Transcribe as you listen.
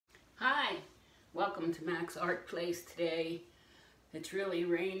Welcome to macsartplace today. It's really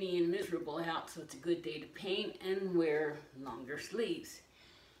rainy and miserable out, so it's a good day to paint and wear longer sleeves.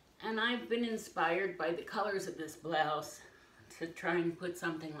 And I've been inspired by the colors of this blouse to try and put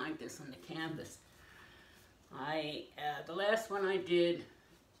something like this on the canvas. The last one I did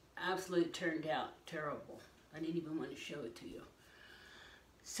absolutely turned out terrible. I didn't even want to show it to you.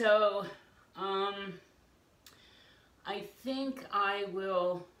 So, I think I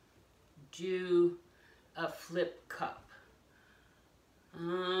will do a flip cup.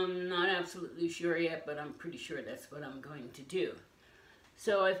 I'm not absolutely sure yet, but I'm pretty sure that's what I'm going to do.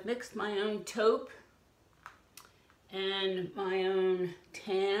 So I've mixed my own taupe and my own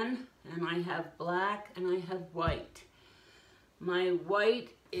tan, and I have black and I have white. My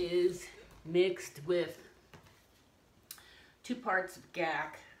white is mixed with 2 parts of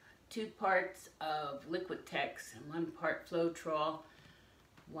GAC, 2 parts of Liquitex, and 1 part Floetrol,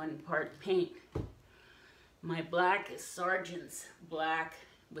 1 part paint. My black is Sargents black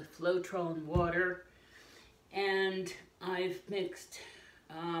with Floetrol and water, and I've mixed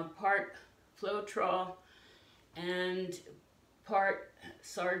part Floetrol and part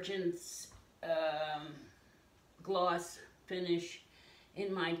Sargents gloss finish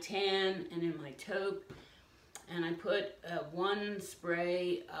in my tan and in my taupe, and I put 1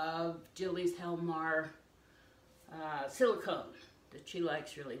 spray of Jilly's Helmar silicone that she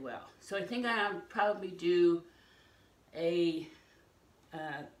likes really well. So I think I'll probably do a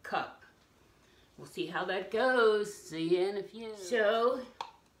cup. We'll see how that goes. See you in a few. So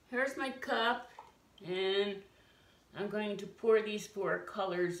here's my cup, and I'm going to pour these 4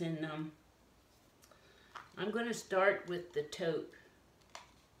 colors in them. I'm going to start with the taupe,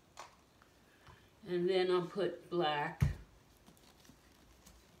 and then I'll put black.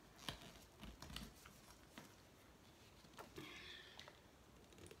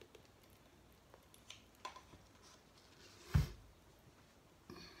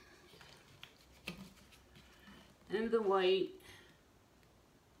 And the white,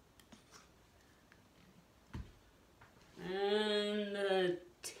 and the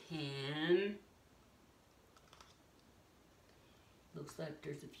tan. Looks like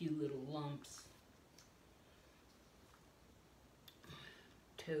there's a few little lumps.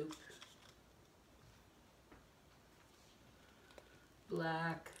 Taupe,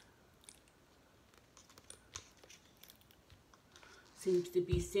 black, seems to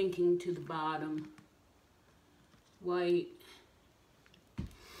be sinking to the bottom. White,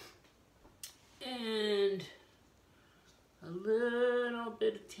 and a little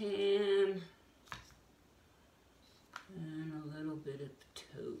bit of tan, and a little bit of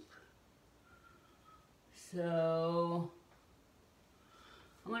taupe. So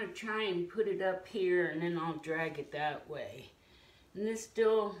I'm going to try and put it up here, and then I'll drag it that way. And this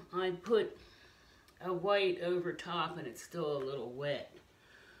still, I put a white over top, and it's still a little wet.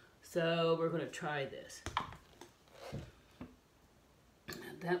 So we're going to try this.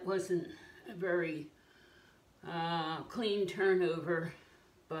 That wasn't a very clean turnover,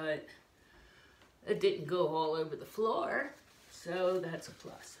 but it didn't go all over the floor, so that's a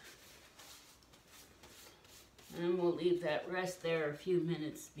plus. And we'll leave that rest there a few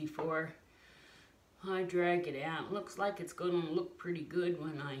minutes before I drag it out. Looks like it's going to look pretty good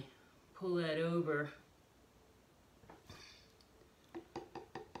when I pull that over.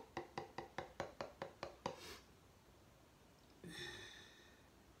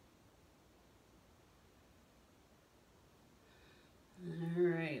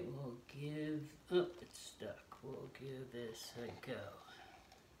 Alright, we'll give, oh, it's stuck. We'll give this a go.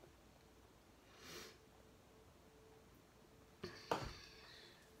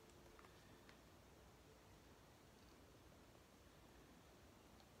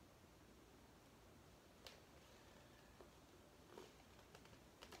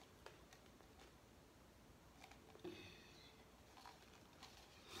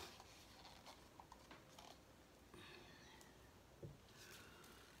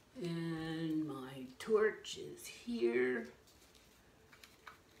 And my torch is here.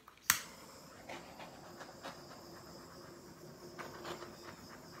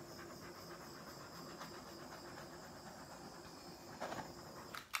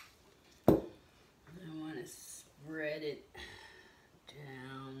 I want to spread it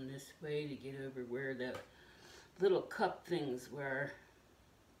down this way to get over where the little cup things were,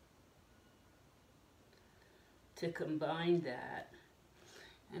 to combine that.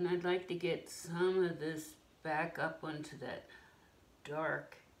 And I'd like to get some of this back up onto that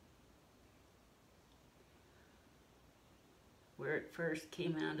dark where it first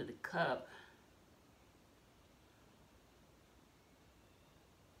came out of the cup.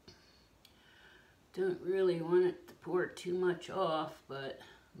 Don't really want it to pour too much off, but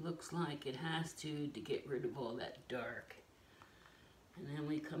looks like it has to get rid of all that dark. And then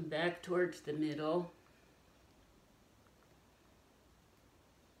we come back towards the middle.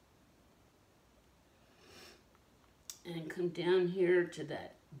 And come down here to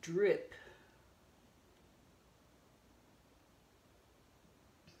that drip.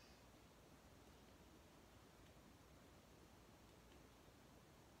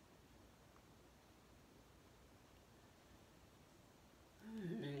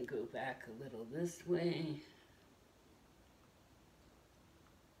 And then go back a little this way.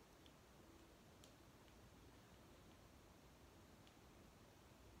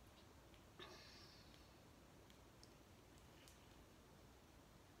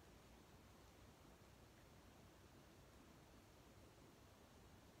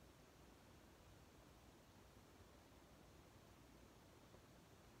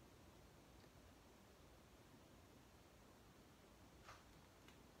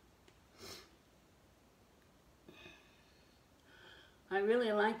 I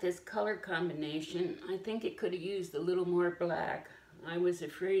really like this color combination. I think it could have used a little more black. I was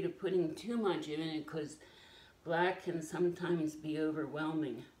afraid of putting too much in it because black can sometimes be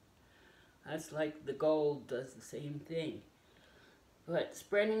overwhelming. That's like the gold does the same thing. But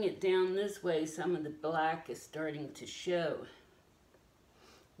spreading it down this way, some of the black is starting to show.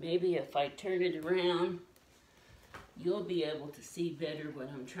 Maybe if I turn it around, you'll be able to see better what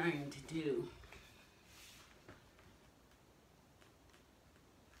I'm trying to do.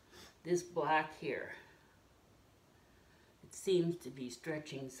 This black here, it seems to be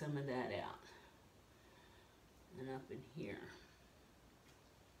stretching some of that out. And up in here.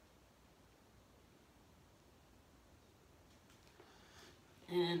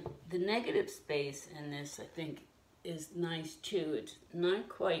 And the negative space in this, I think, is nice too. It's not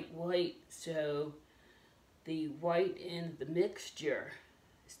quite white, so the white in the mixture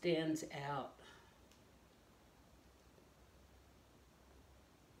stands out.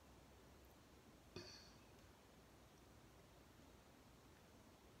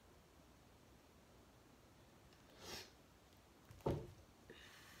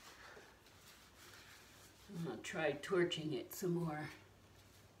 I'll try torching it some more.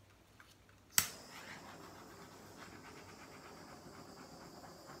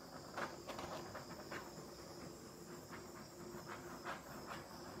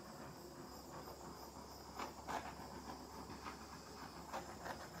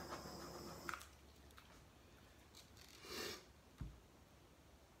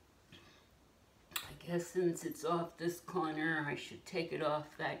 I guess since it's off this corner, I should take it off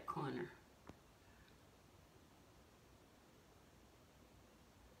that corner.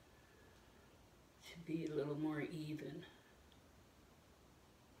 Should be a little more even.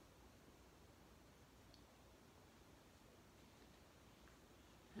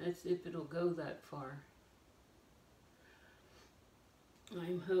 That's if it'll go that far.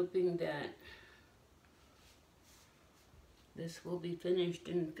 I'm hoping that this will be finished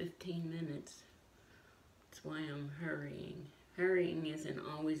in 15 minutes. That's why I'm hurrying. Hurrying isn't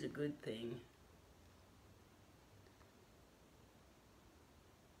always a good thing.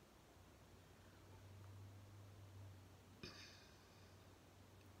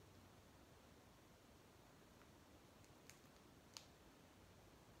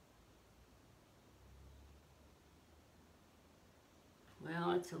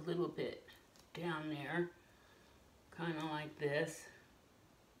 Well, it's a little bit down there, kind of like this.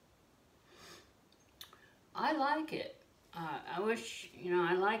 I like it. I wish,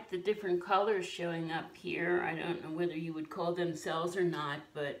 I like the different colors showing up here. I don't know whether you would call them cells or not,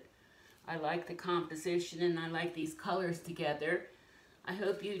 but I like the composition and I like these colors together. I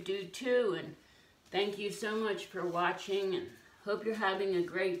hope you do too, and thank you so much for watching, and hope you're having a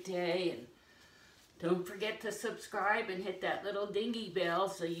great day. And don't forget to subscribe and hit that little dingy bell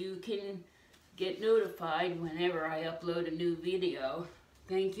so you can get notified whenever I upload a new video.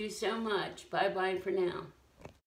 Thank you so much. Bye-bye for now.